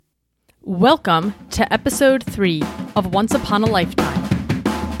Welcome to episode 3 of Once Upon a Lifetime.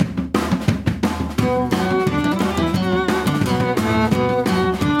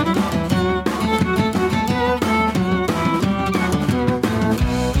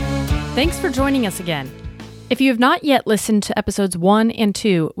 Thanks for joining us again. If you have not yet listened to episodes 1 and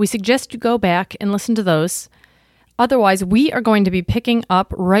 2, we suggest you go back and listen to those. Otherwise, we are going to be picking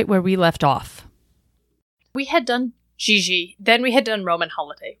up right where we left off. We had done Gigi, then we had done Roman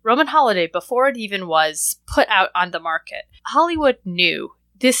Holiday. Roman Holiday, before it even was put out on the market, Hollywood knew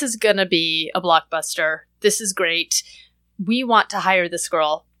this is going to be a blockbuster. This is great. We want to hire this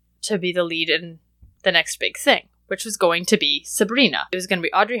girl to be the lead in the next big thing, which was going to be Sabrina. It was going to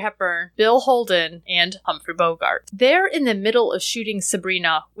be Audrey Hepburn, Bill Holden, and Humphrey Bogart. They're in the middle of shooting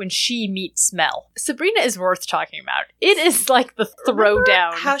Sabrina when she meets Mel. Sabrina is worth talking about. It is like the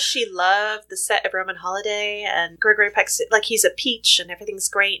throwdown. How she loved the set of Roman Holiday, and Gregory Peck's like he's a peach and everything's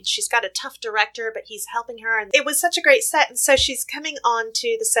great. And she's got a tough director, but he's helping her. And it was such a great set. And so she's coming on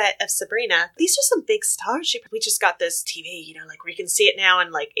to the set of Sabrina. These are some big stars. We just got this TV, like where you can see it now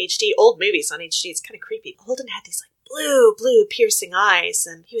in like HD, old movies on HD. It's kind of creepy. Holden had these blue piercing eyes,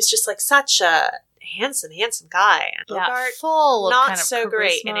 and he was just like such a handsome guy. And Bogart, full of not kind of so charisma.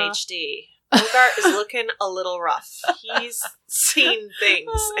 Great in HD. Bogart is looking a little rough. He's seen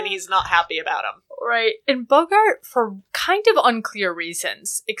things and he's not happy about them. Right. And Bogart, for kind of unclear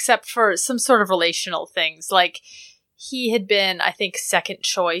reasons, except for some sort of relational things, like he had been, I think, second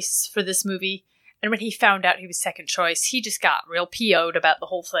choice for this movie. And when he found out he was second choice, he just got real PO'd about the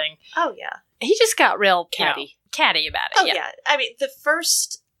whole thing. Oh, yeah. He just got real catty about it. Oh, yeah. I mean, the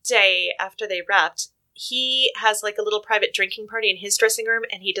first day after they wrapped, he has like a little private drinking party in his dressing room,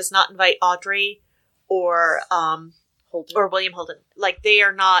 and he does not invite Audrey or William Holden. Like, they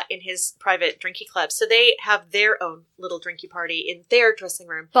are not in his private drinking club. So they have their own little drinking party in their dressing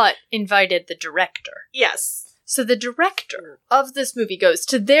room. But invited the director. Yes. So the director of this movie goes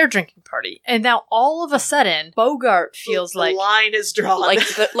to their drinking party, and now all of a sudden, Bogart feels like... the line is drawn.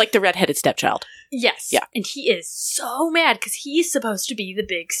 Like the redheaded stepchild. Yes. Yeah. And he is so mad because he's supposed to be the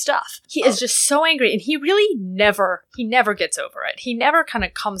big stuff. He is just so angry, and he really never gets over it. He never kind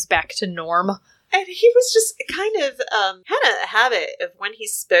of comes back to norm. And he was just kind of had a habit of when he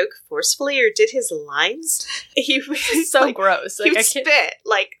spoke forcefully or did his lines, he was so gross. He would spit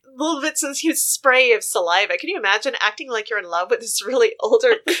like little bits of his spray of saliva. Can you imagine acting like you're in love with this really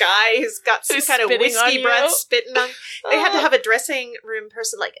older guy who's got some kind of whiskey breath spitting on? They had to have a dressing room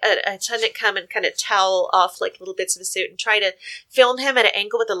person, like a attendant, come and kind of towel off like little bits of his suit and try to film him at an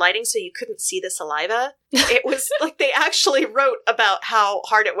angle with the lighting so you couldn't see the saliva. It was like they actually wrote about how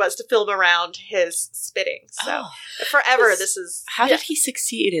hard it was to film around his spitting. So forever, this is... How did he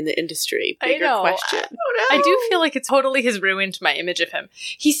succeed in the industry? Bigger I know. question. I don't know. I do feel like it totally has ruined my image of him.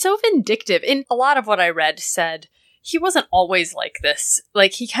 He's so vindictive. And a lot of what I read said he wasn't always like this.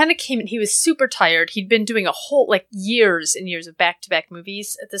 Like, he kind of came in, he was super tired. He'd been doing a whole, years and years of back-to-back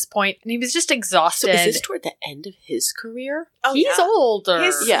movies at this point, and he was just exhausted. So is this toward the end of his career? Oh, He's older.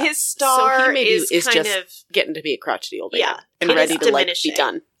 His star so he maybe is kind just of getting to be a crotchety old man. Yeah. And It ready is to diminishing. be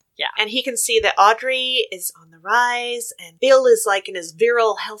done. Yeah. And he can see that Audrey is on the rise, and Bill is in his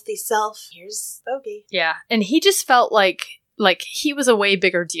virile, healthy self. Here's Bogey. Yeah. And he just felt like he was a way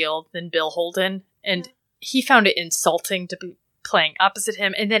bigger deal than Bill Holden, and he found it insulting to be playing opposite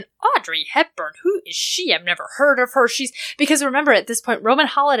him. And then Audrey Hepburn, who is she? I've never heard of her. Because remember, at this point, Roman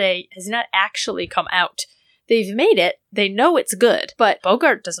Holiday has not actually come out. They've made it. They know it's good. But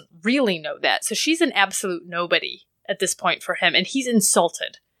Bogart doesn't really know that. So she's an absolute nobody at this point for him. And he's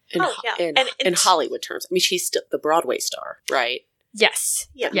insulted. In Hollywood terms. I mean, she's still the Broadway star, right? Yes.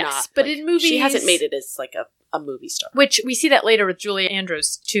 Yeah. Yes. But in movies... She hasn't made it as a movie star. Which we see that later with Julia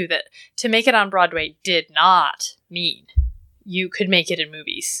Andrews, too, that to make it on Broadway did not mean you could make it in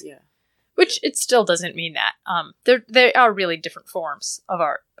movies. Yeah. Which it still doesn't mean that. They are really different forms of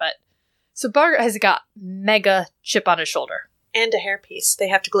art. But so Bogart has got mega chip on his shoulder. And a hairpiece. They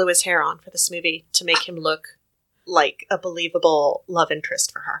have to glue his hair on for this movie to make him look like a believable love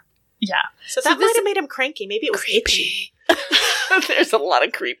interest for her. Yeah. So that might have made him cranky. Maybe it was itchy. There's a lot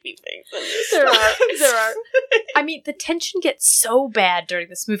of creepy things in this. There are. I mean, the tension gets so bad during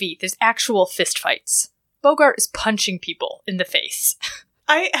this movie. There's actual fist fights. Bogart is punching people in the face.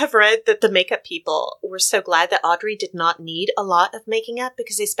 I have read that the makeup people were so glad that Audrey did not need a lot of making up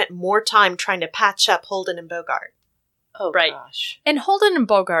because they spent more time trying to patch up Holden and Bogart. Oh, right. Gosh. And Holden and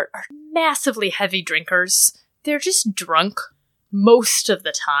Bogart are massively heavy drinkers. They're just drunk most of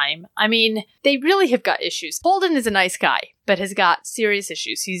the time. I mean, they really have got issues. Holden is a nice guy, but has got serious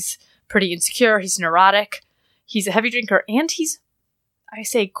issues. He's pretty insecure. He's neurotic. He's a heavy drinker, and he's I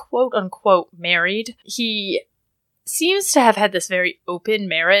say quote unquote married. He seems to have had this very open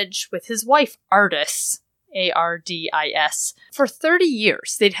marriage with his wife, Ardis, Ardis, for 30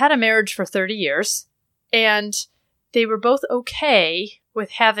 years. They'd had a marriage for 30 years, and they were both okay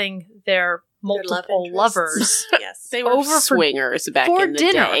with having their multiple lovers. Yes, they were over swingers back in the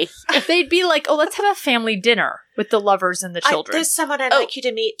dinner. Day. They'd be like, "Oh, let's have a family dinner with the lovers and the children." There's someone I'd like you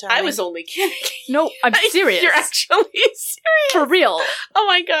to meet, darling. I was only kidding. No, I'm serious. You're actually serious. For real. Oh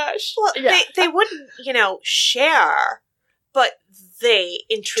my gosh. Well, yeah. they wouldn't, share, but they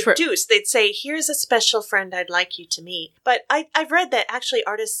introduce. True. They'd say, "Here's a special friend I'd like you to meet." But I've read that actually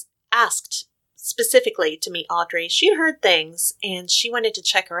Ardis asked specifically to meet Audrey. She'd heard things, and she wanted to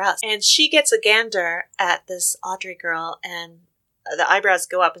check her out. And she gets a gander at this Audrey girl, and the eyebrows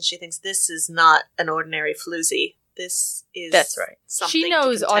go up, and she thinks, this is not an ordinary floozy. This is That's right. Something she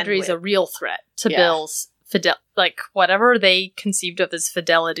knows Audrey's a real threat to Bill's whatever they conceived of as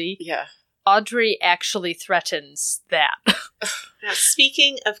fidelity. Yeah. Audrey actually threatens that. Now,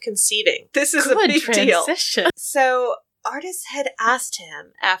 speaking of conceiving, this is Good a big transition. Deal. So Ardis had asked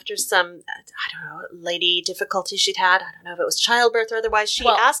him after some, lady difficulty she'd had. I don't know if it was childbirth or otherwise. She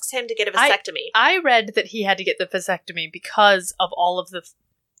asks him to get a vasectomy. I read that he had to get the vasectomy because of all of the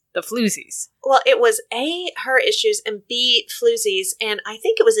floozies. Well, it was A, her issues, and B, floozies. And I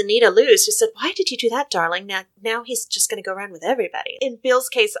think it was Anita Luz who said, "Why did you do that, darling? Now he's just going to go around with everybody." In Bill's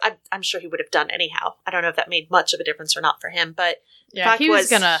case, I'm sure he would have done anyhow. I don't know if that made much of a difference or not for him. But the fact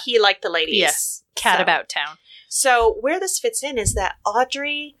he liked the ladies. Yes, about town. So where this fits in is that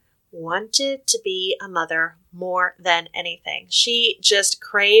Audrey wanted to be a mother more than anything. She just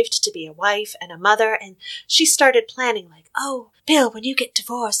craved to be a wife and a mother, and she started planning like, "Oh, Bill, when you get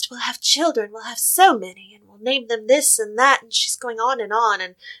divorced, we'll have children. We'll have so many, and we'll name them this and that." And she's going on.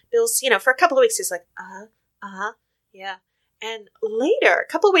 And Bill's, for a couple of weeks, he's like, yeah. And later, a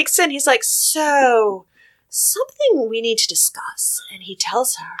couple of weeks in, he's like, "So, something we need to discuss." And he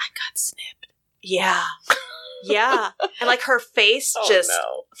tells her, "I got snipped." Yeah. Yeah. And her face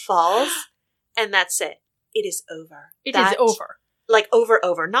falls, and that's it. It is over. It is over.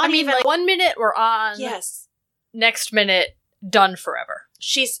 Over. Not even 1 minute we're on. Yes. Next minute, done forever.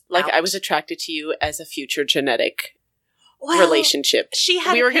 She's out. I was attracted to you as a future genetic relationship.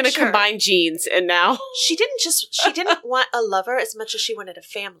 We were going to combine genes, and now she didn't want a lover as much as she wanted a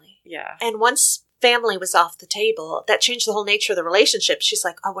family. Yeah. And once family was off the table, that changed the whole nature of the relationship. She's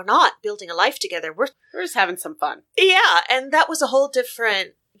like, "Oh, we're not building a life together. We're just having some fun." Yeah, and that was a whole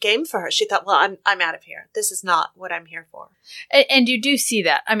different game for her. She thought, "Well, I'm out of here. This is not what I'm here for." And you do see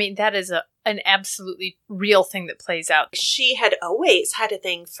that. I mean, that is an absolutely real thing that plays out. She had always had a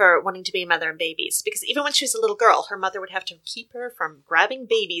thing for wanting to be a mother and babies, because even when she was a little girl, her mother would have to keep her from grabbing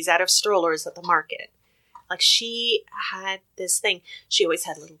babies out of strollers at the market. She had this thing. She always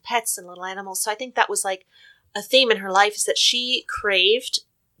had little pets and little animals. So I think that was a theme in her life, is that she craved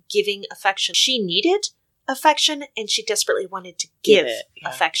giving affection. She needed affection, and she desperately wanted to give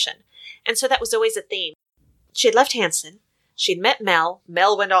affection. And so that was always a theme. She had left Hanson. She'd met Mel.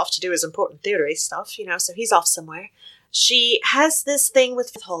 Mel went off to do his important theater stuff, so he's off somewhere. She has this thing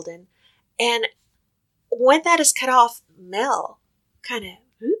with Holden. And when that is cut off, Mel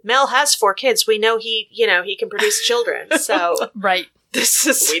has 4 kids. We know he can produce children. So right.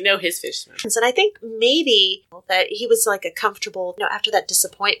 We know his fish. And I think maybe that he was a comfortable, after that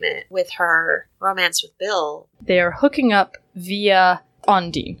disappointment with her romance with Bill. They're hooking up via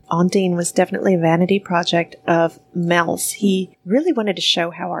Ondine. Ondine was definitely a vanity project of Mel's. He really wanted to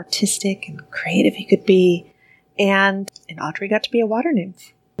show how artistic and creative he could be. And Audrey got to be a water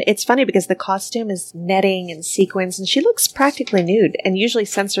nymph. It's funny because the costume is netting and sequins, and she looks practically nude. And usually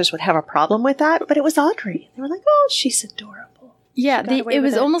censors would have a problem with that, but it was Audrey. They were like, "Oh, she's adorable." Yeah, it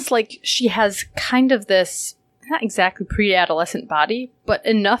was almost like she has kind of this, not exactly pre-adolescent body, but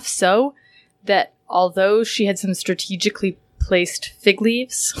enough so that although she had some strategically placed fig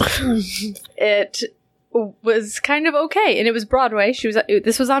leaves, it was kind of okay. And it was Broadway.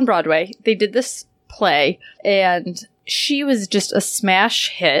 This was on Broadway. They did this play, and she was just a smash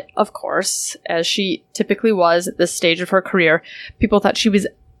hit, of course, as she typically was at this stage of her career. People thought she was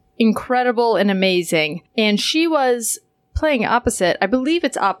incredible and amazing. And she was playing opposite. I believe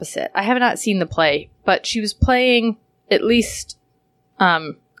it's opposite. I have not seen the play, but she was playing, at least,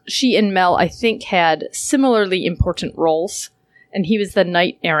 she and Mel, I think, had similarly important roles. And he was the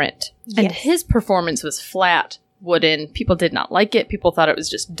knight errant. Yes. And his performance was flat. Wooden. People did not like it. People thought it was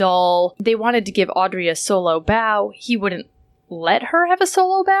just dull. They wanted to give Audrey a solo bow. He wouldn't let her have a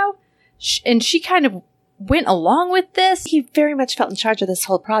solo bow. And she kind of went along with this. He very much felt in charge of this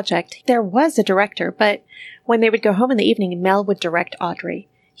whole project. There was a director, but when they would go home in the evening, Mel would direct Audrey.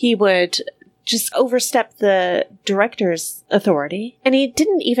 He would just overstep the director's authority. And he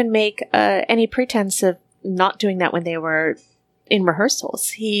didn't even make any pretense of not doing that when they were in rehearsals.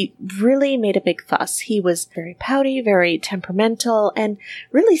 He really made a big fuss. He was very pouty, very temperamental, and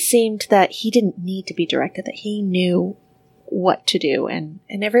really seemed that he didn't need to be directed, that he knew what to do, and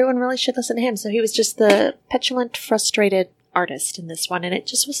everyone really should listen to him. So he was just the petulant, frustrated artist in this one, and it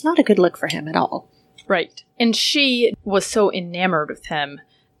just was not a good look for him at all. Right. And she was so enamored with him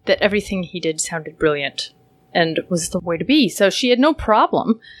that everything he did sounded brilliant and was the way to be. So she had no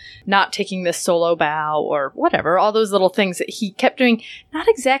problem not taking this solo bow or whatever, all those little things that he kept doing, not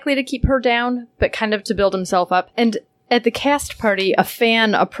exactly to keep her down, but kind of to build himself up. And at the cast party, a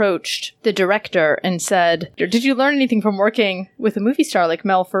fan approached the director and said, "Did you learn anything from working with a movie star like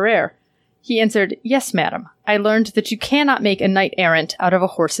Mel Ferrer?" He answered, "Yes, madam. I learned that you cannot make a knight errant out of a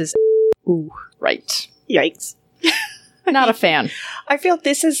horse's." Ooh, right. Yikes. Not a fan. I feel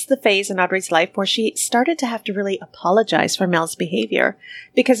this is the phase in Audrey's life where she started to have to really apologize for Mel's behavior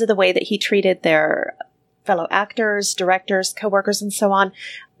because of the way that he treated their fellow actors, directors, co-workers, and so on.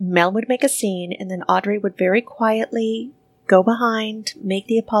 Mel would make a scene, and then Audrey would very quietly go behind, make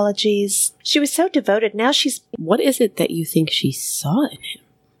the apologies. She was so devoted. Now she's... What is it that you think she saw in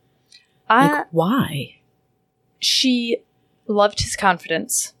him? Why? She loved his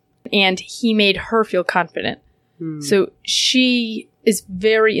confidence, and he made her feel confident. So she is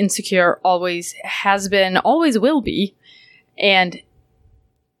very insecure, always has been, always will be, and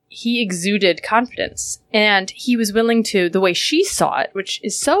he exuded confidence. And he was willing to, the way she saw it, which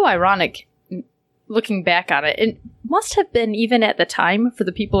is so ironic looking back on it, it must have been even at the time for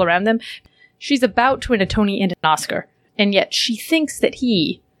the people around them. She's about to win a Tony and an Oscar, and yet she thinks that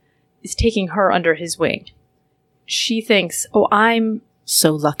he is taking her under his wing. She thinks, oh, I'm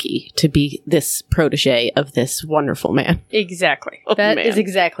so lucky to be this protege of this wonderful man. Exactly. That is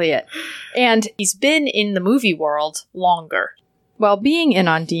exactly it. And he's been in the movie world longer. While being in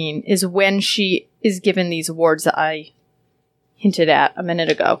Ondine is when she is given these awards that I hinted at a minute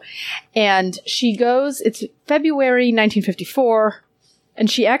ago. And she goes, it's February 1954, and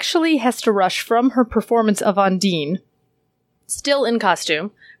she actually has to rush from her performance of Ondine, still in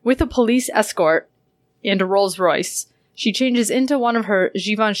costume, with a police escort and a Rolls Royce. She changes into one of her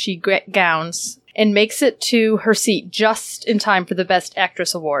Givenchy gowns and makes it to her seat just in time for the Best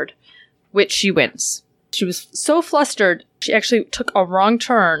Actress award, which she wins. She was so flustered, she actually took a wrong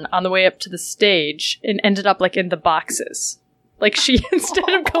turn on the way up to the stage and ended up like in the boxes. Like she, instead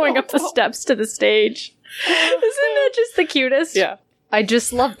of going up the steps to the stage. Isn't that just the cutest? Yeah. I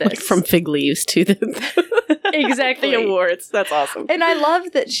just love this. Like from fig leaves to the exactly the awards. That's awesome. And I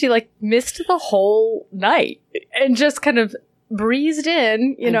love that she like missed the whole night and just kind of breezed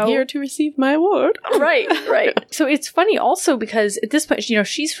in, I'm here to receive my award. Right. So it's funny also because at this point,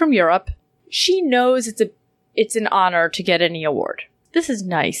 she's from Europe. She knows it's an honor to get any award. This is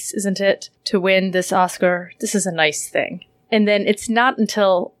nice, isn't it? To win this Oscar. This is a nice thing. And then it's not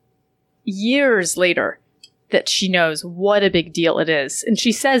until years later that she knows what a big deal it is. And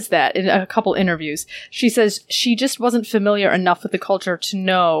she says that in a couple interviews. She says she just wasn't familiar enough with the culture to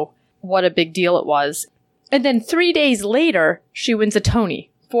know what a big deal it was. And then 3 days later, she wins a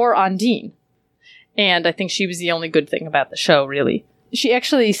Tony for Ondine. And I think she was the only good thing about the show, really. She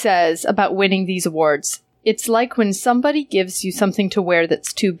actually says about winning these awards, it's like when somebody gives you something to wear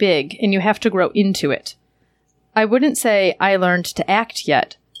that's too big and you have to grow into it. I wouldn't say I learned to act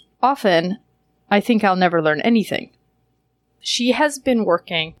yet. Often, I think I'll never learn anything. She has been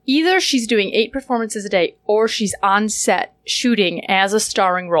working. Either she's doing 8 performances a day or she's on set shooting as a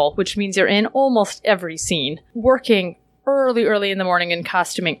starring role, which means you're in almost every scene, working early in the morning and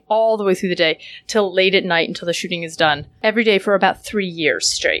costuming all the way through the day till late at night until the shooting is done. Every day for about 3 years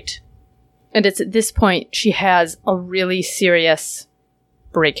straight. And it's at this point she has a really serious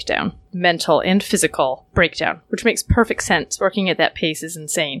breakdown. Mental and physical breakdown, which makes perfect sense. Working at that pace is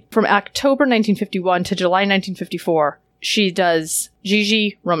insane. From October 1951 to July 1954, she does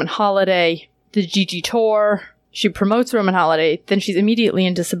Gigi, Roman Holiday, the Gigi Tour. She promotes Roman Holiday, then she's immediately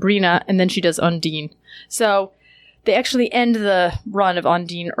into Sabrina, and then she does Ondine. So they actually end the run of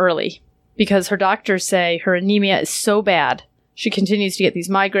Ondine early because her doctors say her anemia is so bad. She continues to get these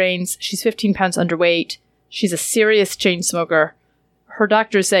migraines. She's 15 pounds underweight. She's a serious chain smoker. Her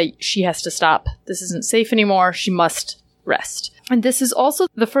doctors say she has to stop. This isn't safe anymore. She must rest. And this is also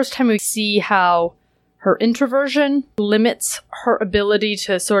the first time we see how her introversion limits her ability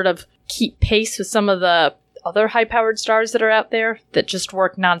to sort of keep pace with some of the other high-powered stars that are out there that just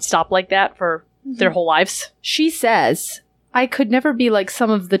work nonstop like that for their whole lives. She says, I could never be like some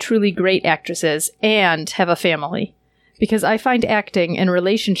of the truly great actresses and have a family, because I find acting and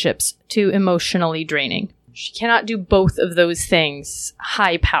relationships too emotionally draining. She cannot do both of those things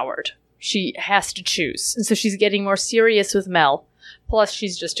high-powered. She has to choose. And so she's getting more serious with Mel, plus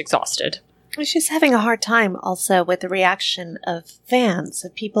she's just exhausted. She's having a hard time also with the reaction of fans,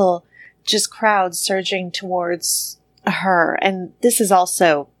 of people, just crowds surging towards her. And this is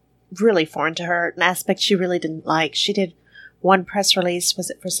also really foreign to her, an aspect she really didn't like. She did one press release, was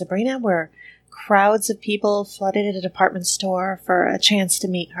it for Sabrina, where crowds of people flooded at a department store for a chance to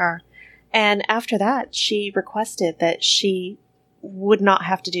meet her. And after that, she requested that she would not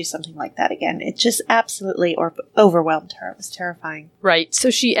have to do something like that again. It just absolutely overwhelmed her. It was terrifying. Right. So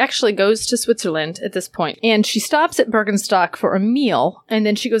she actually goes to Switzerland at this point, and she stops at Bergenstock for a meal, and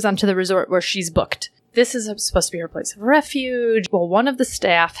then she goes on to the resort where she's booked. This is supposed to be her place of refuge. Well, one of the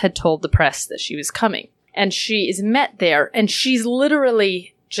staff had told the press that she was coming, and she is met there, and she's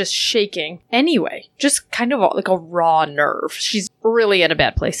literally just shaking anyway, just kind of like a raw nerve. She's really in a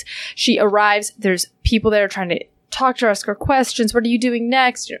bad place. She arrives, there's people there trying to talk to her, ask her questions. What are you doing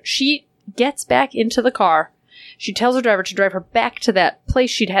next? You know, she gets back into the car. She tells her driver to drive her back to that place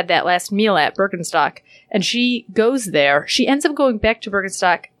she'd had that last meal at, Bergenstock, and she goes there. She ends up going back to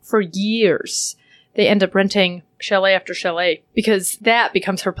Bergenstock for years. They end up renting chalet after chalet because that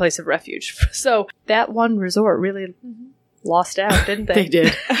becomes her place of refuge. So that one resort really lost out, didn't they? They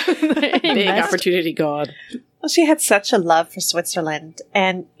did. Big opportunity gone. Well, she had such a love for Switzerland,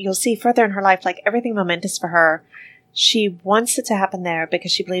 and you'll see further in her life, like everything momentous for her, she wants it to happen there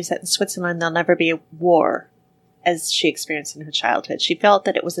because she believes that in Switzerland there'll never be a war as she experienced in her childhood. She felt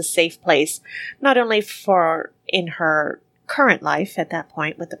that it was a safe place, not only for in her current life at that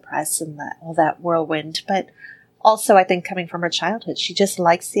point with the press and all that whirlwind, but also I think coming from her childhood. She just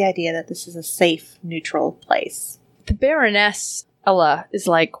likes the idea that this is a safe, neutral place. The Baroness, Ella, is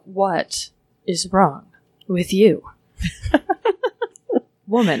like, what is wrong with you?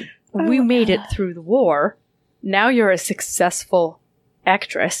 Woman, we made it through the war. Now you're a successful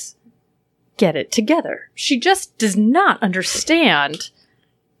actress. Get it together. She just does not understand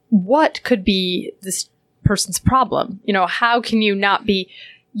what could be this person's problem. You know, how can you not be...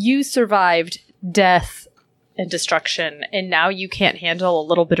 You survived death and destruction, and now you can't handle a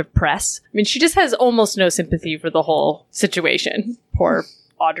little bit of press. I mean, she just has almost no sympathy for the whole situation. Poor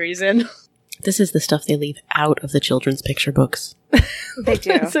Audrey's in. This is the stuff they leave out of the children's picture books. They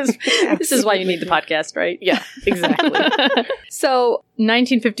do. This is why you need the podcast, right? Yeah, exactly. So,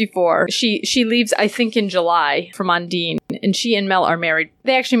 1954, she leaves, I think, in July from Ondine, and she and Mel are married.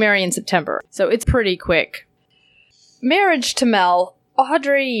 They actually marry in September, so it's pretty quick. Marriage to Mel,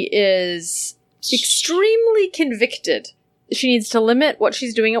 Audrey is extremely convicted. She needs to limit what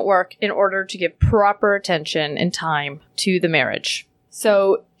she's doing at work in order to give proper attention and time to the marriage.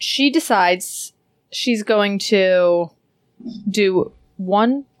 So she decides she's going to do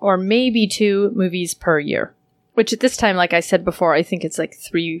 1 or maybe 2 movies per year, which at this time, like I said before, I think it's like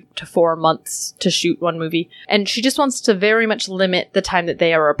 3 to 4 months to shoot 1 movie. And she just wants to very much limit the time that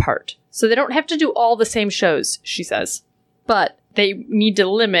they are apart. So they don't have to do all the same shows, she says, but they need to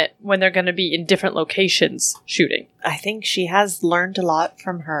limit when they're going to be in different locations shooting. I think she has learned a lot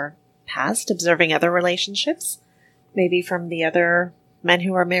from her past, observing other relationships, maybe from the other men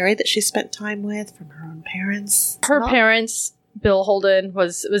who are married that she spent time with, from her own parents. Her parents, Bill Holden,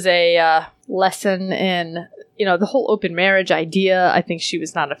 was a lesson in, you know, the whole open marriage idea. I think she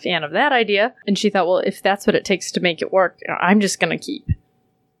was not a fan of that idea. And she thought, well, if that's what it takes to make it work, you know, I'm just going to keep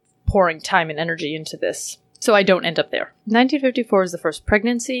pouring time and energy into this. So I don't end up there. 1954 is the first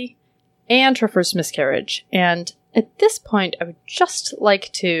pregnancy and her first miscarriage. And at this point, I would just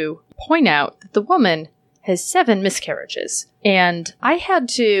like to point out that the woman has 7 miscarriages. And I had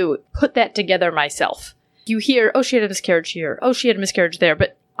to put that together myself. You hear, oh, she had a miscarriage here. Oh, she had a miscarriage there.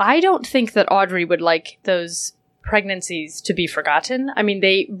 But I don't think that Audrey would like those pregnancies to be forgotten. I mean,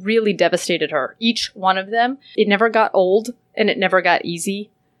 they really devastated her. Each one of them. It never got old and it never got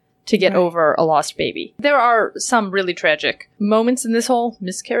easy to get over a lost baby. There are some really tragic moments in this whole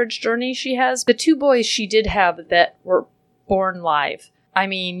miscarriage journey she has. The 2 boys she did have that were born live. I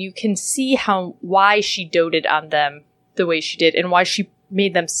mean, you can see why she doted on them the way she did and why she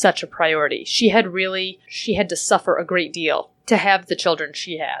made them such a priority. She had to suffer a great deal to have the children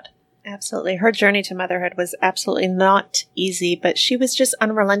she had. Absolutely. Her journey to motherhood was absolutely not easy, but she was just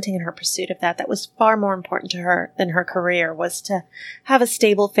unrelenting in her pursuit of that. That was far more important to her than her career, was to have a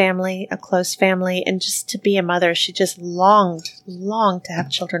stable family, a close family, and just to be a mother. She just longed to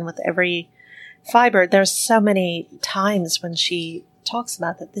have children with every fiber. There's so many times when she talks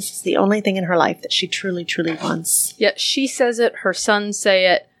about that this is the only thing in her life that she truly, truly wants. Yeah, she says it, her sons say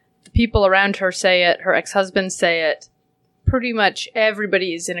it, the people around her say it, her ex-husbands say it. Pretty much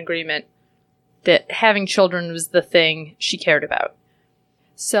everybody is in agreement that having children was the thing she cared about.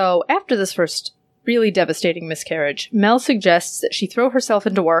 So after this first really devastating miscarriage, Mel suggests that she throw herself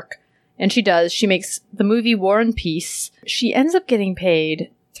into work, and she does. She makes the movie War and Peace. She ends up getting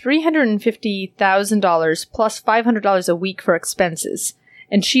paid $350,000 plus $500 a week for expenses,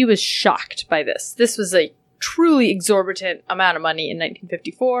 and she was shocked by this. This was a truly exorbitant amount of money in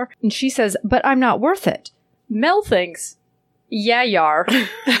 1954, and she says, "But I'm not worth it." Mel thinks, "Yeah, you are,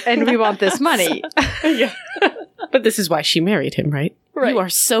 and we want this money." Yeah. But this is why she married him, right? Right. You are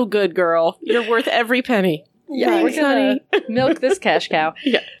so good, girl. You're worth every penny. Yeah, we're gonna milk this cash cow.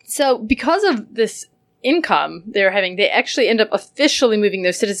 Yeah. So because of this income they're having, they actually end up officially moving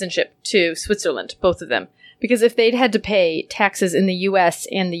their citizenship to Switzerland, both of them. Because if they'd had to pay taxes in the US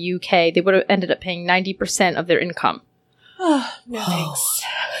and the UK, they would have ended up paying 90% of their income. Oh, no thanks.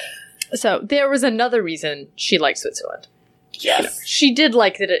 So there was another reason she liked Switzerland. Yes. You know, she did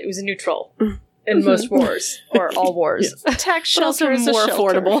like that it was neutral in most wars, or all wars. Yes. Tax shelter is more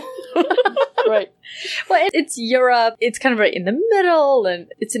affordable. Right. Well, it's Europe. It's kind of right in the middle,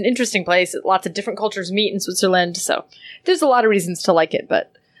 and it's an interesting place. Lots of different cultures meet in Switzerland, so there's a lot of reasons to like it,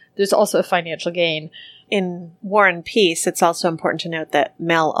 but there's also a financial gain. In War and Peace, it's also important to note that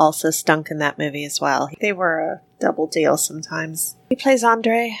Mel also stunk in that movie as well. They were a double deal sometimes. He plays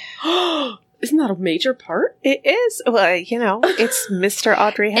Andre. Isn't that a major part? It is. Well, you know, it's Mr.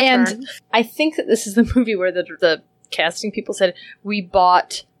 Audrey Hepburn. And I think that this is the movie where the casting people said, "We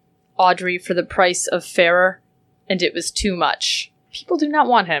bought Audrey for the price of Ferrer, and it was too much." People do not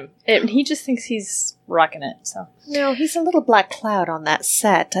want him. And he just thinks he's rocking it. So No, he's a little black cloud on that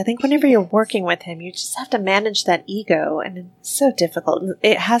set. I think whenever you're working with him, you just have to manage that ego, and it's so difficult.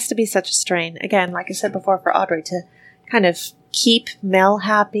 It has to be such a strain. Again, like I said before, for Audrey to kind of keep Mel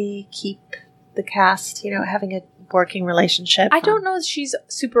happy, keep the cast, you know, having a working relationship. I don't know if she's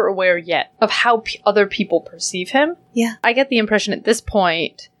super aware yet of how other people perceive him. Yeah. I get the impression at this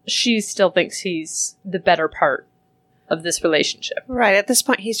point, she still thinks he's the better part of this relationship. Right. At this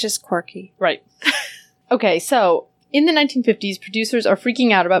point, he's just quirky. Right. Okay, so in the 1950s, producers are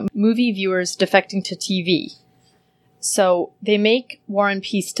freaking out about movie viewers defecting to TV. So they make War and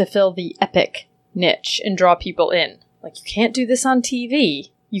Peace to fill the epic niche and draw people in. Like, you can't do this on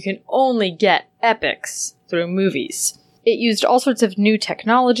TV. You can only get epics through movies. It used all sorts of new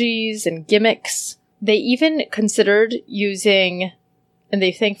technologies and gimmicks. They even considered using, and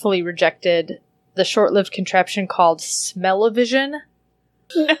they thankfully rejected, the short-lived contraption called smell-o-vision.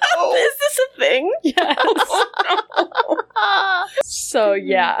 No. Is this a thing? Yes. So,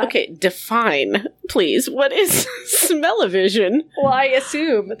 yeah. Okay, define, please. What is smell-o-vision? Well, I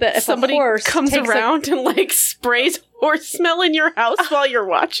assume that if somebody a horse comes around and, like, sprays horse smell in your house while you're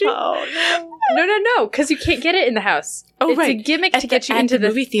watching? Oh, no. No, because you can't get it in the house. Oh, it's right. a gimmick to get you into the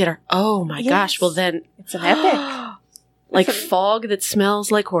movie theater. Oh, my gosh. Well, then... It's an epic. Like fog that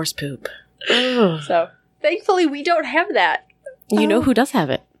smells like horse poop. So, thankfully, we don't have that. You know who does have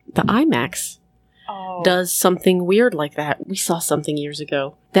it? The IMAX does something weird like that. We saw something years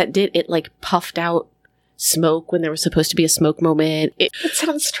ago that did it, like, puffed out smoke when there was supposed to be a smoke moment. It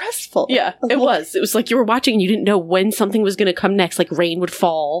sounds stressful. Yeah, it was. It was like you were watching and you didn't know when something was going to come next, like rain would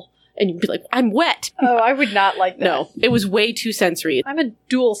fall. And you'd be like, I'm wet. Oh, I would not like that. No, it was way too sensory. I'm a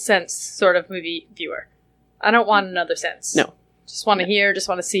dual sense sort of movie viewer. I don't want another sense. No. Just want to hear, just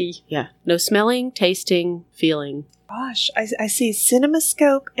want to see. Yeah. No smelling, tasting, feeling. Gosh, I see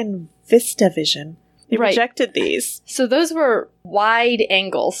CinemaScope and VistaVision. They rejected these. So those were wide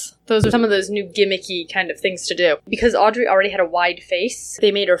angles. Those are some of those new gimmicky kind of things to do. Because Audrey already had a wide face,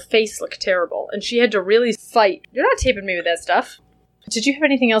 they made her face look terrible. And she had to really fight. You're not taping me with that stuff. Did you have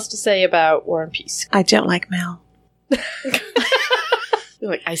anything else to say about War and Peace? I don't like Mel. You're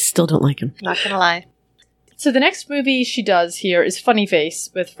like, I still don't like him. Not gonna lie. So the next movie she does here is Funny Face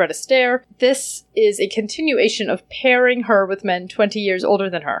with Fred Astaire. This is a continuation of pairing her with men 20 years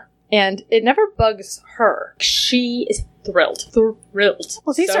older than her. And it never bugs her. She is thrilled. Thrilled.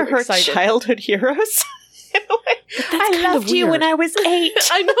 Well, these are her childhood heroes. In a way. I loved you when I was 8.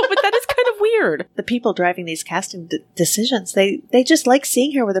 I know, but that is kind of weird. The people driving these casting decisions, they just like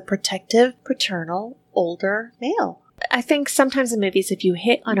seeing her with a protective, paternal, older male. I think sometimes in movies, if you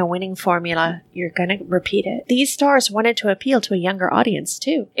hit on a winning formula, you're going to repeat it. These stars wanted to appeal to a younger audience,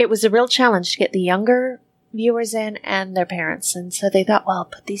 too. It was a real challenge to get the younger viewers in and their parents. And so they thought, well,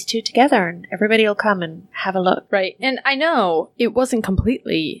 put these two together and everybody will come and have a look. Right. And I know it wasn't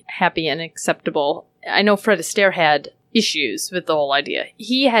completely happy and acceptable. I know Fred Astaire had issues with the whole idea.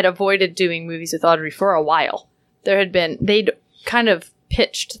 He had avoided doing movies with Audrey for a while. They'd kind of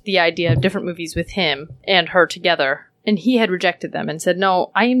pitched the idea of different movies with him and her together, and he had rejected them and said,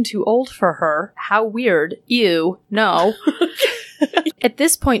 no, I am too old for her. How weird. Ew. No. At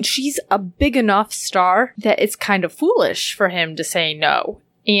this point, she's a big enough star that it's kind of foolish for him to say no.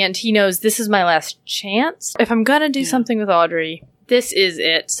 And he knows this is my last chance. If I'm gonna do something with Audrey, this is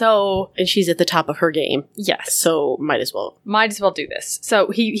it. So, and she's at the top of her game. Yes. So might as well do this. So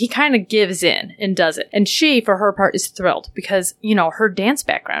he kind of gives in and does it. And she, for her part, is thrilled because, her dance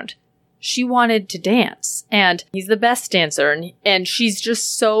background. She wanted to dance, and he's the best dancer, and she's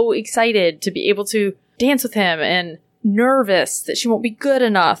just so excited to be able to dance with him and nervous that she won't be good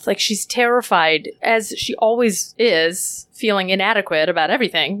enough. Like, she's terrified, as she always is, feeling inadequate about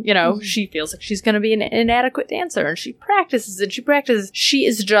everything. She feels like she's going to be an inadequate dancer, and she practices and she practices. She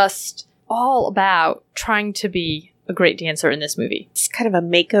is just all about trying to be a great dancer in this movie. It's kind of a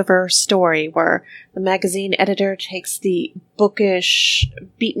makeover story where the magazine editor takes the bookish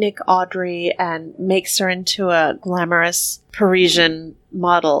beatnik Audrey and makes her into a glamorous Parisian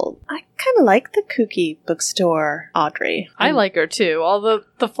model. I kind of like the kooky bookstore Audrey. I like her too, although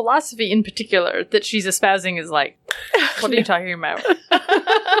the philosophy in particular that she's espousing is like, what are you talking about?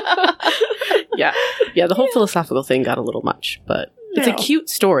 Yeah, the whole philosophical thing got a little much, but it's a cute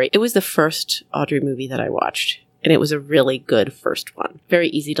story. It was the first Audrey movie that I watched, and it was a really good first one. Very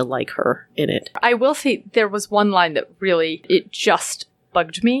easy to like her in it. I will say there was one line that really, it just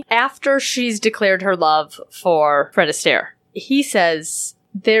bugged me. After she's declared her love for Fred Astaire, he says,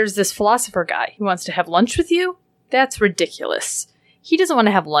 there's this philosopher guy who wants to have lunch with you. That's ridiculous. He doesn't want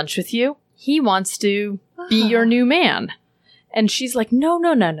to have lunch with you. He wants to be your new man. And she's like, no.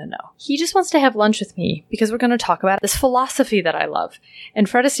 He just wants to have lunch with me because we're going to talk about this philosophy that I love. And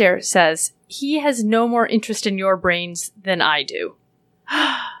Fred Astaire says, he has no more interest in your brains than I do.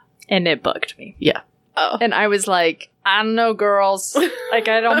 And it bugged me. Yeah. Oh. And I was like, I don't know, girls. Like,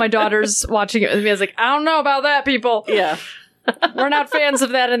 I had all my daughters watching it with me. I was like, I don't know about that, people. Yeah. We're not fans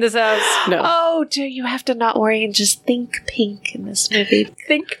of that in this house. No. Oh, do you have to not worry and just think pink in this movie?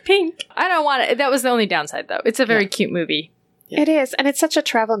 Think pink. I don't want it. That was the only downside, though. It's a very cute movie. Yeah. It is, and it's such a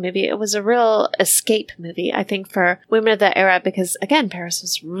travel movie. It was a real escape movie, I think, for women of that era because, again, Paris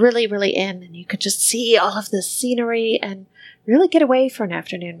was really, really in, and you could just see all of the scenery and really get away for an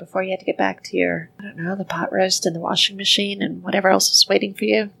afternoon before you had to get back to your, the pot roast and the washing machine and whatever else was waiting for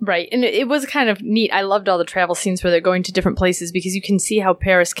you. Right, and it was kind of neat. I loved all the travel scenes where they're going to different places because you can see how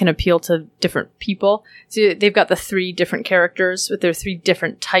Paris can appeal to different people. So they've got the 3 different characters with their 3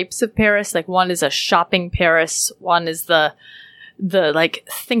 different types of Paris. Like, one is a shopping Paris, one is the like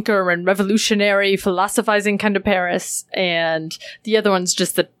thinker and revolutionary philosophizing kind of Paris, and the other one's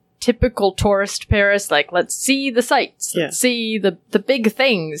just the typical tourist Paris, like, let's see the sights, let's see the big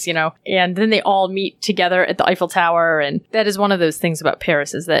things, and then they all meet together at the Eiffel Tower. And that is one of those things about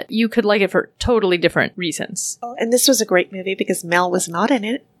Paris, is that you could like it for totally different reasons. And this was a great movie because Mel was not in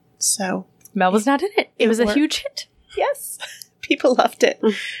it. So Mel was not in it. It was a huge hit. Yes. People loved it.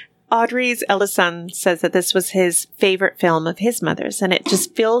 Audrey's eldest son says that this was his favorite film of his mother's, and it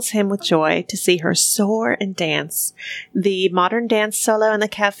just fills him with joy to see her soar and dance. The modern dance solo in the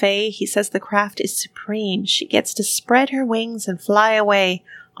cafe, he says the craft is supreme. She gets to spread her wings and fly away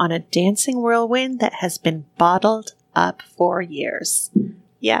on a dancing whirlwind that has been bottled up for years.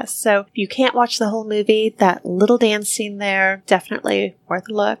 Yes, so if you can't watch the whole movie, that little dance scene there, definitely worth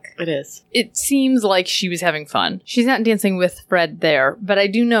a look. It is. It seems like she was having fun. She's not dancing with Fred there, but I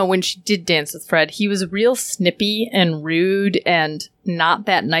do know when she did dance with Fred, he was real snippy and rude and not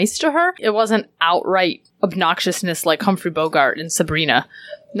that nice to her. It wasn't outright obnoxiousness like Humphrey Bogart and Sabrina.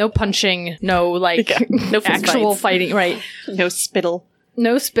 No punching, no no actual fighting, right? No spittle.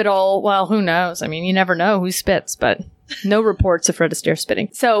 No spittle. Well, who knows? I mean, you never know who spits, but no reports of Fred Astaire spitting.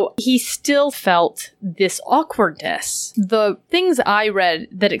 So he still felt this awkwardness. The things I read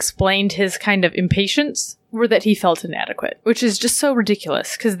that explained his kind of impatience were that he felt inadequate, which is just so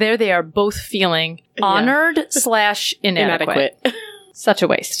ridiculous because there they are both feeling honored / inadequate. Such a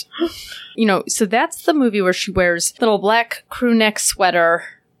waste. So that's the movie where she wears little black crew neck sweater,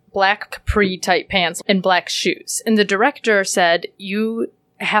 black capri type pants, and black shoes. And the director said, you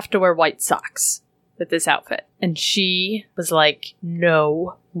have to wear white socks with this outfit. And she was like,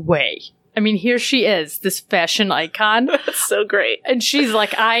 no way. I mean, here she is, this fashion icon. That's so great. And she's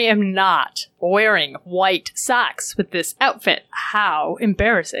like, I am not wearing white socks with this outfit. How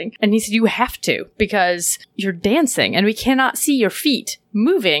embarrassing. And he said, you have to, because you're dancing and we cannot see your feet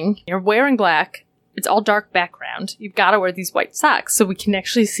moving. You're wearing black. It's all dark background. You've got to wear these white socks so we can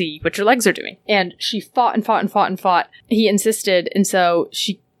actually see what your legs are doing. And she fought and fought and fought and fought. He insisted, and so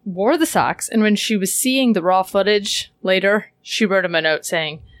she wore the socks, and when she was seeing the raw footage later, she wrote him a note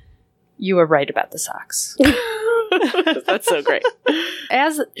saying, "You were right about the socks." That's so great.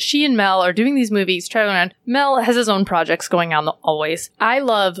 As she and Mel are doing these movies, traveling around, Mel has his own projects going on always. I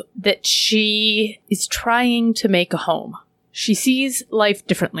love that she is trying to make a home. She sees life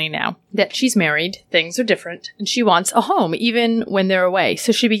differently now. That she's married, things are different, and she wants a home, even when they're away.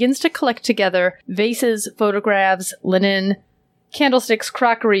 So she begins to collect together vases, photographs, linen, candlesticks,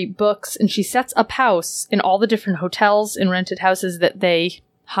 crockery, books, and she sets up house in all the different hotels and rented houses that they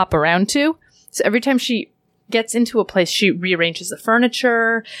hop around to. So every time she gets into a place, she rearranges the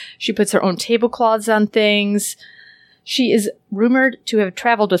furniture, she puts her own tablecloths on things. She is rumored to have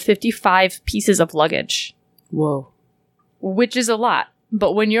traveled with 55 pieces of luggage. Whoa. Which is a lot.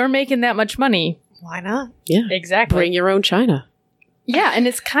 But when you're making that much money... Why not? Yeah. Exactly. Bring your own china. Yeah, and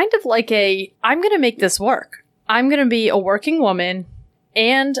it's kind of like I'm going to make this work. I'm going to be a working woman,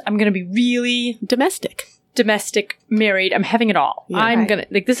 and I'm going to be really... Domestic, married. I'm having it all. Yeah, I'm going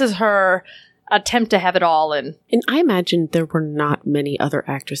to... this is her attempt to have it all. And I imagine there were not many other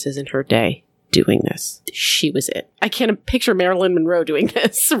actresses in her day doing this. She was it. I can't picture Marilyn Monroe doing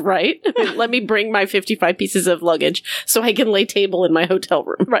this, right? Let me bring my 55 pieces of luggage so I can lay table in my hotel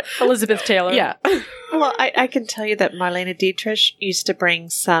room. Right. Elizabeth Taylor. Yeah. Well, I can tell you that Marlene Dietrich used to bring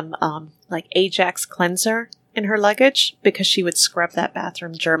some Ajax cleanser in her luggage because she would scrub that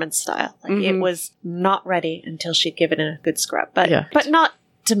bathroom German style. It was not ready until she'd given it a good scrub. But not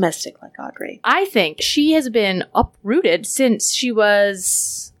domestic like Audrey. I think she has been uprooted since she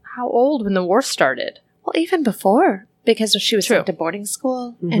was how old when the war started? Well, even before, because she was sent to boarding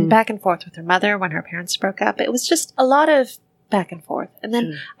school and back and forth with her mother when her parents broke up. It was just a lot of back and forth. And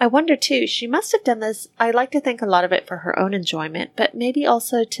then I wonder too, she must have done this, I like to think a lot of it for her own enjoyment, but maybe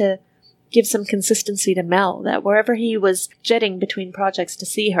also to give some consistency to Mel, that wherever he was jetting between projects to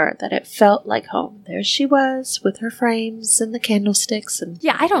see her, that it felt like home. There she was with her frames and the candlesticks. And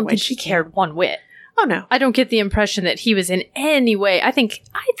yeah, I don't think she cared one whit. Oh, no. I don't get the impression that he was in any way. I think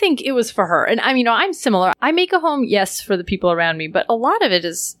it was for her. And I'm similar. I make a home, yes, for the people around me, but a lot of it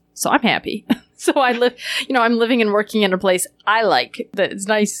is, so I'm happy. So I live, I'm living and working in a place I like, that is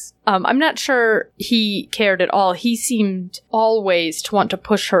nice. I'm not sure he cared at all. He seemed always to want to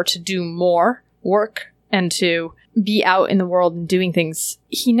push her to do more work and to be out in the world and doing things.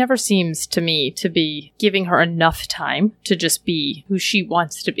 He never seems to me to be giving her enough time to just be who she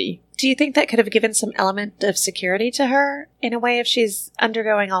wants to be. Do you think that could have given some element of security to her in a way if she's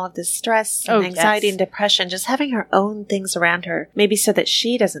undergoing all of this stress and anxiety and depression, just having her own things around her, maybe so that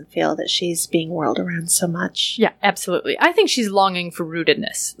she doesn't feel that she's being whirled around so much? Yeah, absolutely. I think she's longing for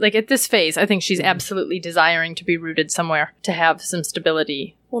rootedness. Like at this phase, I think she's absolutely desiring to be rooted somewhere, to have some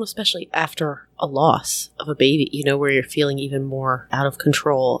stability. Well, especially after a loss of a baby, where you're feeling even more out of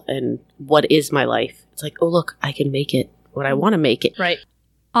control and what is my life? It's like, oh, look, I can make it when I want to make it. Right.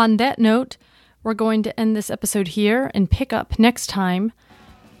 On that note, we're going to end this episode here and pick up next time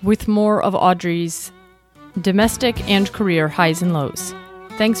with more of Audrey's domestic and career highs and lows.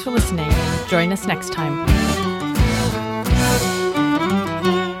 Thanks for listening. Join us next time.